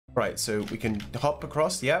Right, so we can hop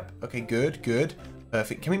across. Yep. Okay, good, good.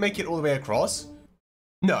 Perfect. Can we make it all the way across?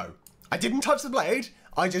 No. I didn't touch the blade.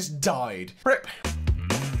 I just died. Rip.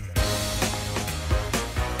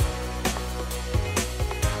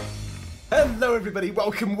 Hello everybody,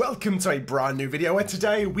 welcome to a brand new video where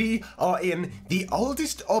today we are in the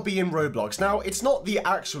oldest obby in Roblox. Now, it's not the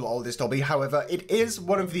actual oldest obby, however, it is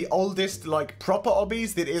one of the oldest, like, proper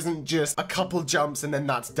obbies that isn't just a couple jumps and then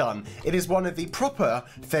that's done. It is one of the proper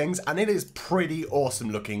things and it is pretty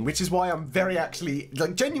awesome looking, which is why I'm very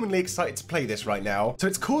genuinely excited to play this right now. So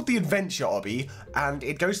it's called the Adventure Obby and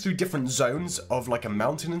it goes through different zones of like a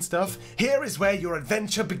mountain and stuff. Here is where your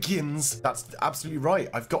adventure begins. That's absolutely right.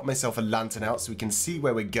 I've got myself a lantern out so we can see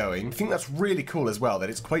where we're going. I think that's really cool as well, that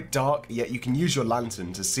it's quite dark, yet you can use your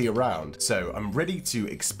lantern to see around. So I'm ready to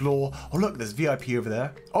explore. Oh look, there's VIP over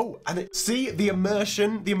there. Oh, and see the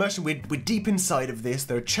immersion, we're deep inside of this.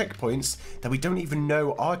 There are checkpoints that we don't even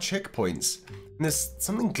know are checkpoints. And there's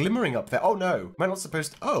something glimmering up there. Oh no, am I not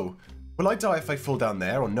supposed to? Oh. Will I die if I fall down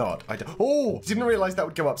there or not? Oh, didn't realize that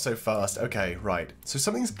would go up so fast. Okay, right. So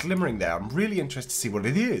something's glimmering there. I'm really interested to see what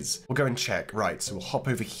it is. We'll go and check. Right, so we'll hop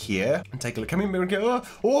over here and take a look. Can we go?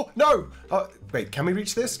 Oh, no! Wait, can we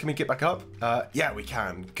reach this? Can we get back up? Yeah, we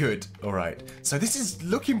can. Good. All right. So this is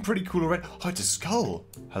looking pretty cool already. Oh, it's a skull.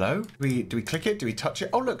 Hello? Do we click it? Do we touch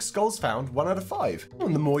it? Oh, look, skulls found. 1 out of 5. Oh,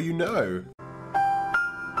 and the more you know.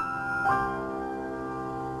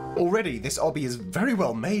 Already, this obby is very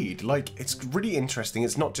well made. Like, it's really interesting.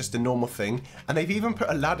 It's not just a normal thing. And they've even put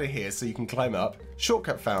a ladder here so you can climb up.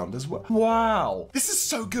 Shortcut found as well. Wow. This is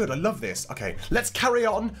so good. I love this. Okay, let's carry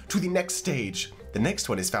on to the next stage. The next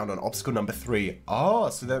one is found on obstacle number 3. Ah,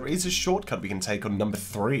 so there is a shortcut we can take on number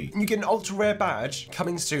 3. You get an ultra rare badge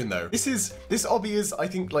coming soon though. This obby is, I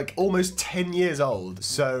think, like almost 10 years old.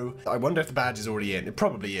 So I wonder if the badge is already in. It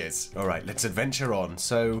probably is. All right, let's adventure on.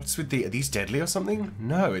 So what's with are these deadly or something?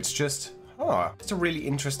 No, it's just, it's a really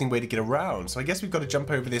interesting way to get around. So I guess we've got to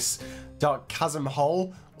jump over this dark chasm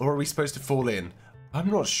hole, or are we supposed to fall in?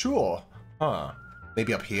 I'm not sure.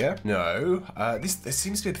 Maybe up here? No. There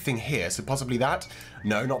seems to be a thing here, so possibly that.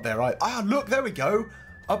 No, not there either. Ah, look, there we go.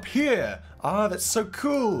 Up here. Ah, that's so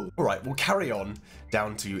cool. All right, we'll carry on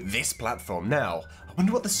down to this platform now. I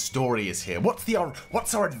wonder what the story is here.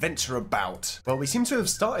 What's our adventure about? Well, we seem to have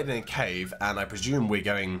started in a cave, and I presume we're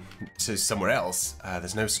going to somewhere else.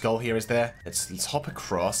 There's no skull here, is there? Let's hop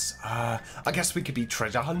across. I guess we could be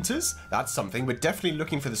treasure hunters. That's something. We're definitely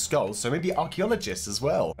looking for the skulls, so maybe archaeologists as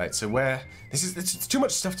well. Right, so it's too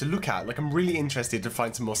much stuff to look at. Like, I'm really interested to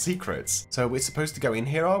find some more secrets. So we're supposed to go in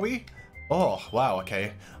here, are we? Oh, wow,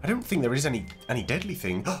 okay. I don't think there is any deadly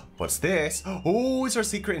thing. What's this? Oh, is there a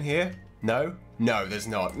secret in here? No? No, there's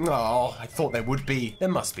not. Oh, I thought there would be. There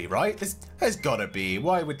must be, right? There's gotta be.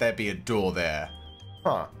 Why would there be a door there?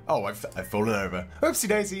 Huh. Oh, I've fallen over. Oopsie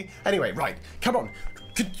daisy. Anyway, right. Come on.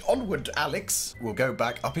 Onward, Alex. We'll go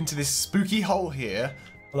back up into this spooky hole here.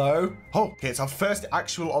 Hello? Oh, okay, it's our first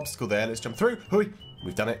actual obstacle there. Let's jump through. Hui.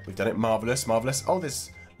 We've done it. We've done it. Marvelous, marvelous. Oh,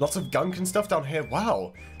 there's lots of gunk and stuff down here.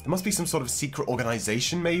 Wow. There must be some sort of secret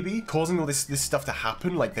organization, maybe, causing all this stuff to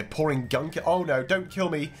happen. Like they're pouring gunk. Oh, no, don't kill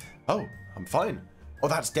me. Oh, I'm fine. Oh,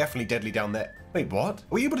 that's definitely deadly down there. Wait, what? Are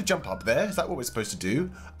we able to jump up there? Is that what we're supposed to do?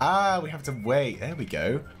 Ah, we have to wait. There we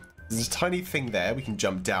go. There's a tiny thing there we can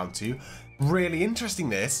jump down to. Really interesting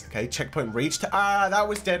this. Okay, checkpoint reached. Ah, that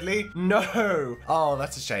was deadly. No. Oh,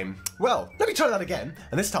 that's a shame. Well, let me try that again.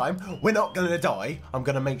 And this time, we're not going to die. I'm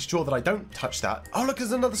going to make sure that I don't touch that. Oh, look,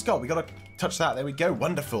 there's another skull. We got to touch that. There we go.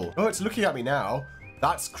 Wonderful. Oh, it's looking at me now.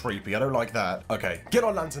 That's creepy. I don't like that. Okay, get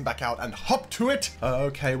our lantern back out and hop to it.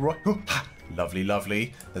 Okay, right. Oh, lovely,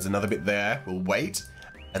 lovely. There's another bit there. We'll wait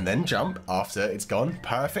and then jump after it's gone.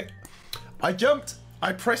 Perfect. I jumped.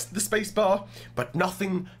 I pressed the space bar, but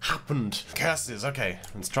nothing happened. Curses. Okay,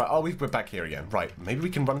 let's try. Oh, we're back here again. Right, maybe we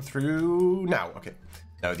can run through now. Okay.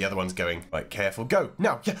 No, the other one's going. Right, careful. Go.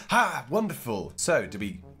 Now. Yeah. Ha, wonderful. So, do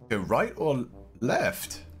we go right or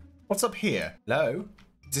left? What's up here? Hello?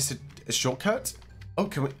 Is this a shortcut? Oh,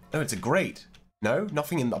 can we? No, it's a grate. No,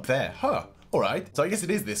 nothing up there. Huh. All right. So I guess it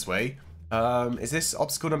is this way. Is this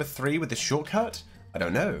obstacle number 3 with the shortcut? I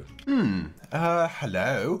don't know.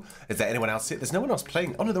 Hello? Is there anyone else here? There's no one else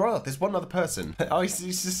playing. Oh, no, there are. There's one other person. Oh, he's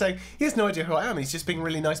just saying, he has no idea who I am. He's just being a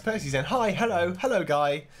really nice person. He's saying, hi, hello, hello,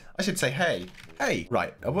 guy. I should say, hey. Hey.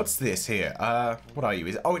 Right, what's this here? What are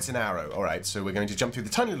you? Oh, it's an arrow. All right, so we're going to jump through the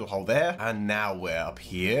tiny little hole there. And now we're up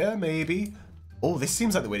here, maybe. Oh, this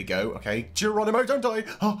seems like the way to go. Okay, Geronimo, don't die.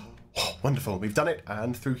 Oh, wonderful. We've done it.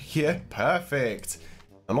 And through here. Perfect.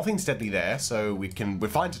 Nothing's deadly there, so we're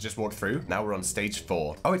fine to just walk through. Now we're on stage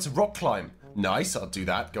 4. Oh, it's a rock climb. Nice, I'll do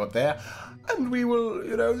that. Go up there. And we will,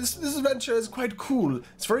 you know, this adventure is quite cool.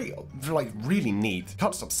 It's very, like, really neat.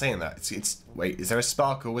 Can't stop saying that. Wait, is there a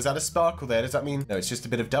sparkle? Was that a sparkle there? Does that mean, no, it's just a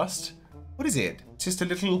bit of dust? What is it? It's just a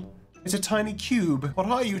little, it's a tiny cube. What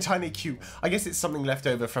are you, tiny cube? I guess it's something left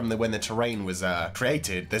over from when the terrain was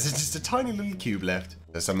created. There's just a tiny little cube left.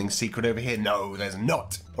 There's something secret over here. No, there's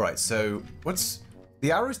not. All right, so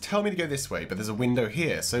the arrows tell me to go this way, but there's a window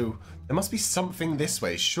here. So there must be something this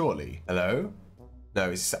way, surely. Hello? No,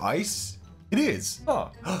 is this ice? It is.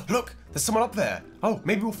 Oh, look, there's someone up there. Oh,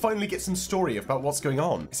 maybe we'll finally get some story about what's going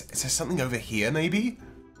on. Is there something over here, maybe?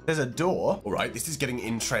 There's a door. All right, this is getting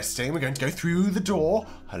interesting. We're going to go through the door.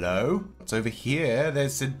 Hello? What's over here?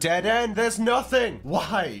 There's a dead end. There's nothing.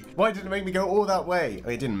 Why? Why did it make me go all that way? I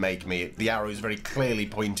mean, it didn't make me. The arrow is very clearly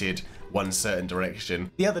pointed one certain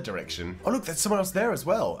direction. The other direction. Oh, look, there's someone else there as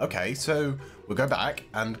well. Okay, so we'll go back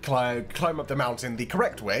and climb up the mountain the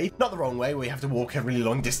correct way, not the wrong way. We have to walk a really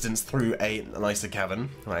long distance through a nicer cavern.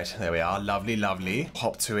 Right, there we are. Lovely, lovely.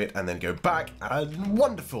 Hop to it and then go back. And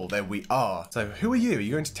wonderful. There we are. So who are you? Are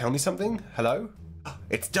you going to tell me something? Hello?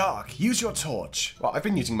 It's dark. Use your torch. Well, I've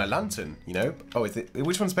been using my lantern, you know. Oh,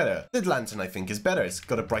 which one's better? The lantern, I think, is better. It's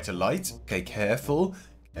got a brighter light. Okay, careful.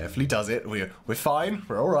 Carefully does it. We're fine.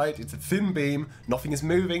 We're all right. It's a thin beam. Nothing is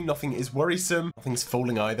moving. Nothing is worrisome. Nothing's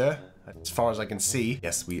falling either, as far as I can see.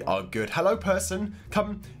 Yes, we are good. Hello, person.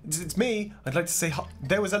 Come. It's me. I'd like to say hi.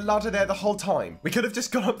 There was a ladder there the whole time. We could have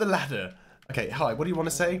just gone up the ladder. Okay, hi. What do you want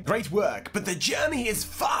to say? Great work, but the journey is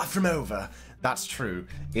far from over. That's true.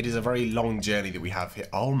 It is a very long journey that we have here.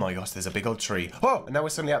 Oh my gosh, there's a big old tree. Oh, and now we're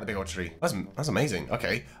suddenly at the big old tree. That's amazing.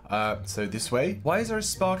 Okay, so this way. Why is there a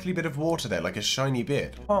sparkly bit of water there, like a shiny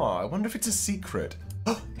bit? Oh, I wonder if it's a secret.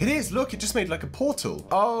 Oh, it is. Look, it just made like a portal.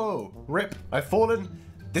 Oh, rip. I've fallen.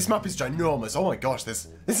 This map is ginormous. Oh my gosh, this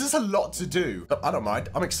is a lot to do. But I don't mind.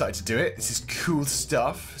 I'm excited to do it. This is cool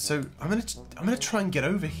stuff. So I'm gonna try and get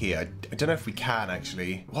over here. I don't know if we can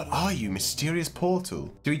actually. What are you, mysterious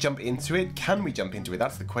portal? Do we jump into it? Can we jump into it?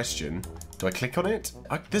 That's the question. Do I click on it?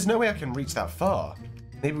 There's no way I can reach that far.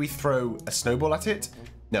 Maybe we throw a snowball at it?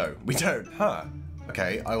 No, we don't. Huh.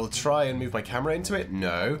 Okay, I will try and move my camera into it.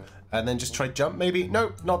 No. And then just try jump, maybe?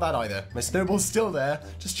 No, not that either. My snowball's still there,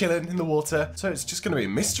 just chilling in the water. So it's just gonna be a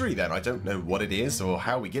mystery then. I don't know what it is or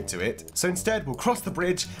how we get to it. So instead, we'll cross the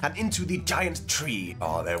bridge and into the giant tree.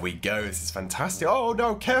 Oh, there we go. This is fantastic. Oh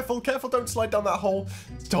no, careful, careful. Don't slide down that hole.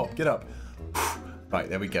 Stop, get up. Right,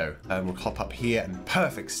 there we go. And we'll hop up here and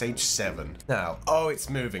perfect, stage 7. Now, oh, it's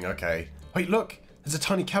moving, okay. Wait, look. There's a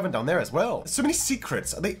tiny cavern down there as well. There's so many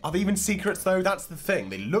secrets. Are they even secrets though? That's the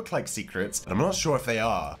thing. They look like secrets, but I'm not sure if they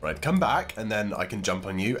are. Right, come back and then I can jump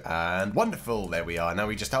on you and wonderful. There we are. Now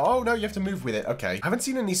we just, oh no, you have to move with it. Okay. I haven't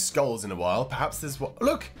seen any skulls in a while. Perhaps there's what,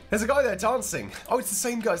 look, there's a guy there dancing. Oh, it's the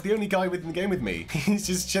same guy. It's the only guy in the game with me. He's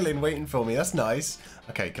just chilling, waiting for me. That's nice.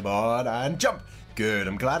 Okay, come on and jump. Good.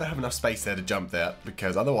 I'm glad I have enough space there to jump there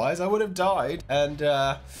because otherwise I would have died and,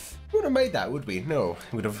 we wouldn't have made that, would we? No,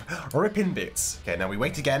 we would have ripped in bits. Okay, now we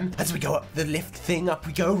wait again. As we go up the lift thing, up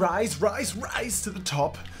we go. Rise, rise, rise to the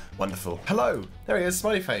top. Wonderful. Hello. There he is,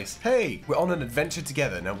 smiley face. Hey, we're on an adventure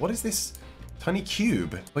together. Now, what is this tiny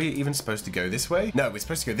cube? Were you even supposed to go this way? No, we're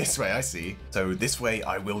supposed to go this way, I see. So this way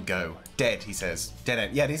I will go. Dead, he says. Dead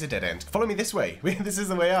end. Yeah, it is a dead end. Follow me this way. This is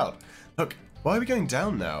the way out. Look. Why are we going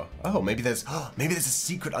down now? Oh, maybe there's a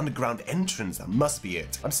secret underground entrance. That must be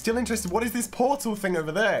it. I'm still interested. What is this portal thing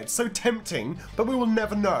over there? It's so tempting, but we will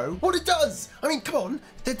never know what it does. I mean, come on.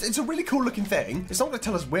 It's a really cool looking thing. It's not going to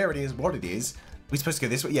tell us where it is, what it is. We're supposed to go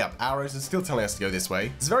this way? Yeah, arrows are still telling us to go this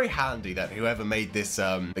way. It's very handy that whoever made this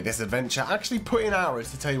this adventure actually put in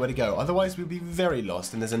arrows to tell you where to go. Otherwise, we'd be very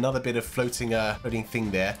lost. And there's another bit of floating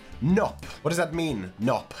thing there. Nop. What does that mean?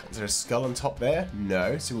 Nop. Is there a skull on top there?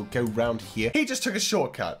 No. So we'll go round here. He just took a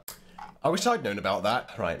shortcut. I wish I'd known about that.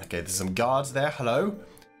 Right. Okay. There's some guards there. Hello.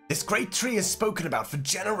 This great tree is spoken about for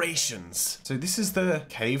generations. So this is the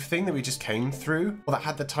cave thing that we just came through. Well, that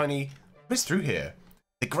had the tiny. What is through here?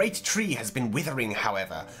 The great tree has been withering,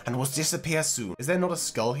 however, and will disappear soon. Is there not a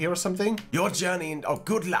skull here or something? Your journey and... Oh,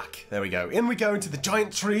 good luck. There we go. In we go into the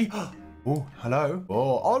giant tree. Oh, hello.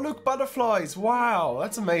 Oh, look, butterflies. Wow,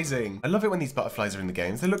 that's amazing. I love it when these butterflies are in the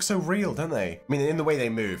games. They look so real, don't they? I mean, in the way they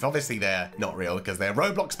move. Obviously, they're not real because they're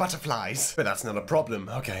Roblox butterflies, but that's not a problem.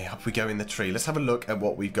 Okay, up we go in the tree. Let's have a look at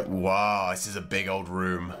what we've got. Wow, this is a big old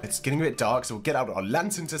room. It's getting a bit dark, so we'll get out our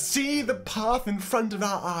lantern to see the path in front of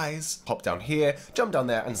our eyes. Hop down here, jump down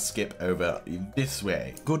there, and skip over this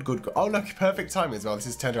way. Good, good, good. Oh, look, perfect timing as well. This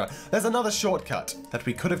is turned around. There's another shortcut that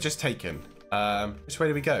we could have just taken. Which way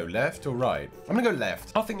do we go? Left or right? I'm gonna go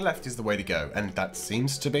left. I think left is the way to go, and that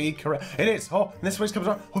seems to be correct. It is. Oh, and this way comes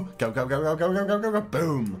on. Oh, go, go, go, go, go, go, go, go, go.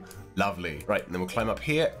 Boom. Lovely. Right, and then we'll climb up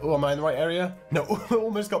here. Oh, am I in the right area? No,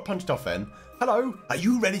 almost got punched off then. Hello. Are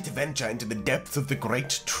you ready to venture into the depths of the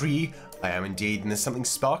great tree? I am indeed, and there's something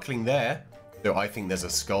sparkling there. Though I think there's a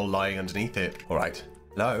skull lying underneath it. All right.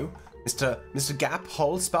 Hello, Mr. Gap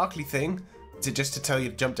Hole Sparkly thing. Is it just to tell you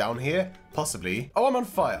to jump down here? Possibly. Oh, I'm on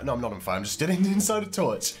fire. No, I'm not on fire. I'm just standing inside a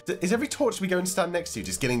torch. Is every torch we go and stand next to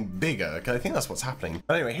just getting bigger? Okay, I think that's what's happening.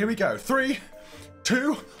 Anyway, here we go. 3,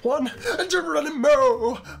 2, 1, and jump around and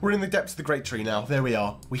mow. We're in the depths of the great tree now. There we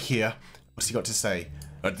are. We're here. What's he got to say?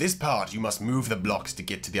 At this part, you must move the blocks to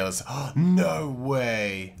get to the other side. No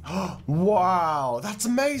way. Wow, that's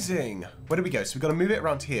amazing. Where do we go? So we've got to move it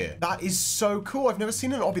around here. That is so cool. I've never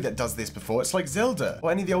seen an obby that does this before. It's like Zelda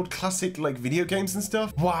or any of the old classic like video games and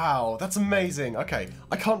stuff. Wow, that's amazing. Okay,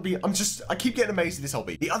 I keep getting amazed at this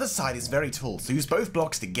hobby. The other side is very tall, so use both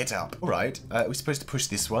blocks to get up. All right, we're supposed to push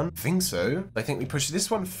this one. I think so. I think we push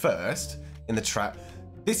this one first in the trap.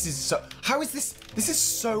 This is so, how is this? This is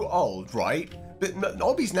so old, right? But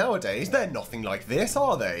obbies nowadays, they're nothing like this,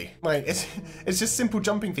 are they? Like, it's just simple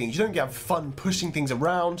jumping things. You don't have fun pushing things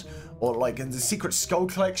around, or like the secret skull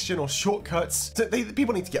collection, or shortcuts. So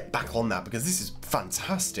people need to get back on that because this is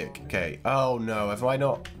fantastic. Okay. Oh no, have I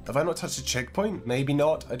not touched a checkpoint? Maybe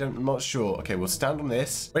not. I'm not sure. Okay, we'll stand on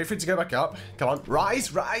this. Wait for it to go back up. Come on,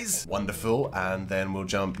 rise, rise. Wonderful. And then we'll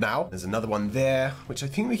jump now. There's another one there, which I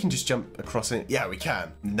think we can just jump across it. Yeah, we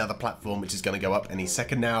can. Another platform, which is going to go up any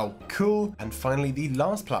second now. Cool. And finally, the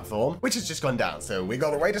last platform, which has just gone down. So we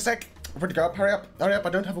gotta wait a sec. Where'd to go up? Hurry up, hurry up. I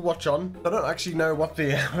don't have a watch on. I don't actually know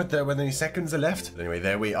whether any seconds are left. But anyway,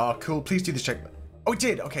 there we are. Cool. Please do this check. Oh, it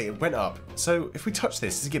did. Okay, it went up. So if we touch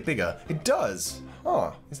this, does it get bigger? It does.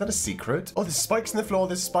 Huh. Is that a secret? Oh, there's spikes in the floor.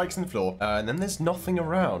 There's spikes in the floor. And then there's nothing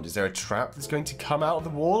around. Is there a trap that's going to come out of the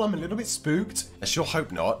wall? I'm a little bit spooked. I sure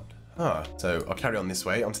hope not. Huh. So I'll carry on this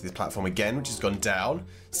way onto this platform again, which has gone down.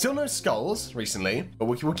 Still no skulls recently, but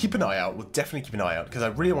we'll keep an eye out. We'll definitely keep an eye out because I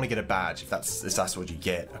really want to get a badge if that's what you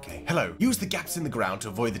get. Okay. Hello. Use the gaps in the ground to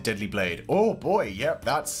avoid the deadly blade. Oh boy. Yep.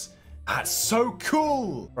 That's so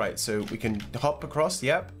cool. Right. So we can hop across.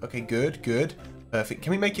 Yep. Okay. Good. Good. Perfect.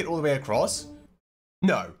 Can we make it all the way across?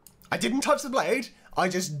 No. I didn't touch the blade. I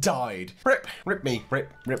just died. Rip. Rip me.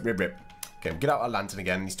 Rip. Rip. Rip. Rip. Okay, we'll get out our lantern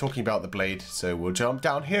again. He's talking about the blade, so we'll jump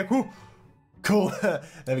down here. Woo! Cool. There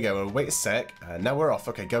we go. We'll wait a sec. Now we're off.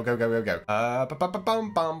 Okay, go, go, go, go,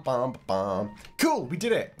 go. Cool, we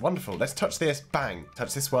did it. Wonderful. Let's touch this. Bang.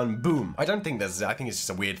 Touch this one. Boom. I think it's just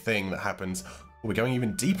a weird thing that happens. We're going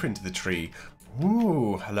even deeper into the tree.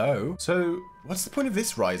 Ooh, hello. So, what's the point of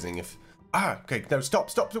this rising if... okay, no, stop.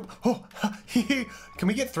 Oh, can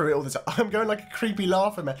we get through it all this time? I'm going like a creepy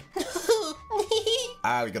laugher, man.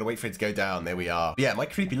 We gotta wait for it to go down. There we are. But yeah, my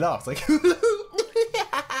creepy laugh's like...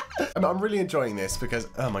 I'm really enjoying this because,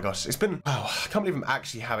 oh my gosh, it's been... Oh, I can't believe I'm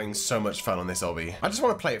actually having so much fun on this obby. I just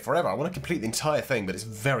want to play it forever. I want to complete the entire thing, but it's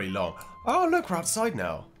very long. Oh, look, we're outside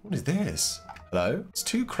now. What is this? Hello? It's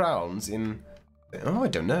 2 crowns in... Oh, I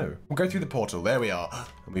don't know. We'll go through the portal. There we are.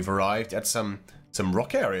 And we've arrived at some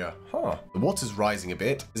rock area. Huh. The water's rising a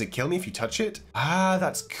bit. Does it kill me if you touch it?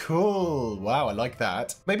 That's cool. Wow, I like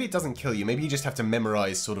that. Maybe it doesn't kill you. Maybe you just have to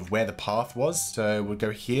memorize sort of where the path was. So we'll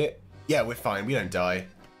go here. Yeah, we're fine. We don't die.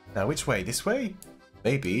 Now, which way? This way?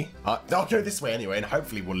 Maybe. I'll go this way anyway, and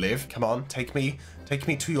hopefully we'll live. Come on, take me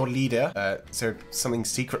to your leader. Is there something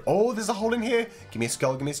secret? Oh, there's a hole in here. Give me a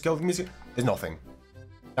skull, give me a skull, give me a skull. There's nothing.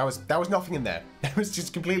 That was nothing in there. It was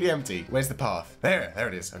just completely empty. Where's the path? There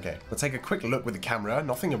it is. Okay, we'll take a quick look with the camera.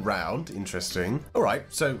 Nothing around. Interesting. All right,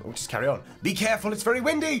 so we'll just carry on. Be careful, it's very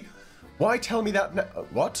windy. Why tell me that?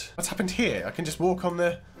 What? What's happened here? I can just walk on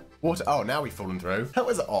the water. Oh, now we've fallen through. That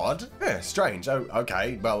was odd. Yeah, strange. Oh,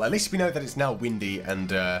 okay. Well, at least we know that it's now windy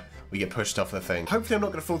and we get pushed off the thing. Hopefully I'm not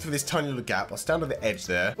going to fall through this tiny little gap. I'll stand on the edge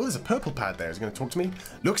there. Oh, there's a purple pad there. Is it going to talk to me?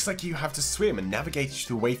 Looks like you have to swim and navigate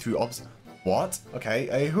your way through What?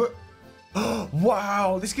 Okay.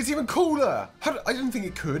 Wow, this gets even cooler. I didn't think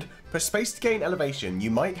it could. Press space to gain elevation.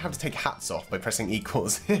 You might have to take hats off by pressing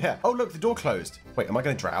equals. Yeah. Oh, look, the door closed. Wait, am I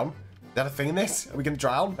going to drown? Is that a thing in this? Are we going to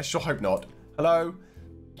drown? I sure hope not. Hello?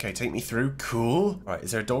 Okay, take me through. Cool. All right,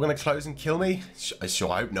 is there a door going to close and kill me? I sure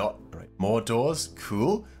hope not. All right, more doors.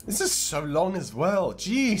 Cool. This is so long as well.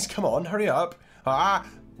 Jeez, come on, hurry up.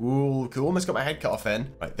 Ooh, cool. Almost got my head cut off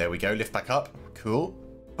then. Right, there we go. Lift back up. Cool.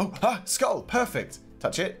 Oh, skull. Perfect.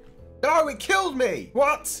 Touch it. No, it killed me.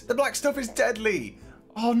 What? The black stuff is deadly.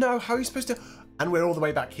 Oh no, how are you supposed to... And we're all the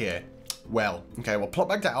way back here. Well, okay, we'll plop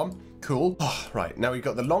back down. Cool. Oh, right, now we've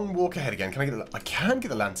got the long walk ahead again. Can I get the... I can get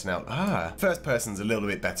the lantern out. Ah, first person's a little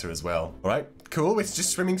bit better as well. All right, cool. It's just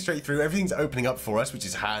swimming straight through. Everything's opening up for us, which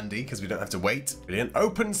is handy because we don't have to wait. Brilliant.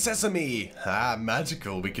 Open sesame. Ah,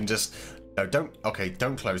 magical. We can just... No, don't... Okay,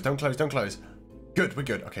 don't close. Don't close. Don't close. Good, we're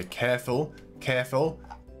good. Okay, careful. Careful.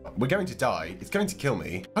 We're going to die. It's going to kill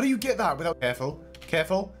me. How do you get that without... Careful.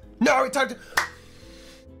 Careful. No, it's time to...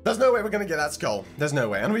 There's no way we're going to get that skull. There's no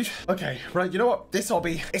way. And we... Okay, right, you know what? This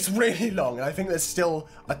obby, it's really long. And I think there's still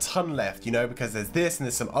a ton left, you know, because there's this and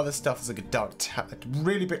there's some other stuff. There's like a dark...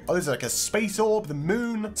 really big... Oh, there's like a space orb, the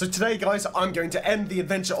moon. So today, guys, I'm going to end the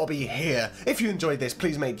adventure obby here. If you enjoyed this,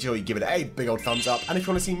 please make sure you give it a big old thumbs up. And if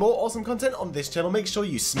you want to see more awesome content on this channel, make sure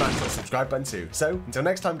you smash that subscribe button too. So, until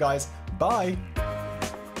next time, guys, bye.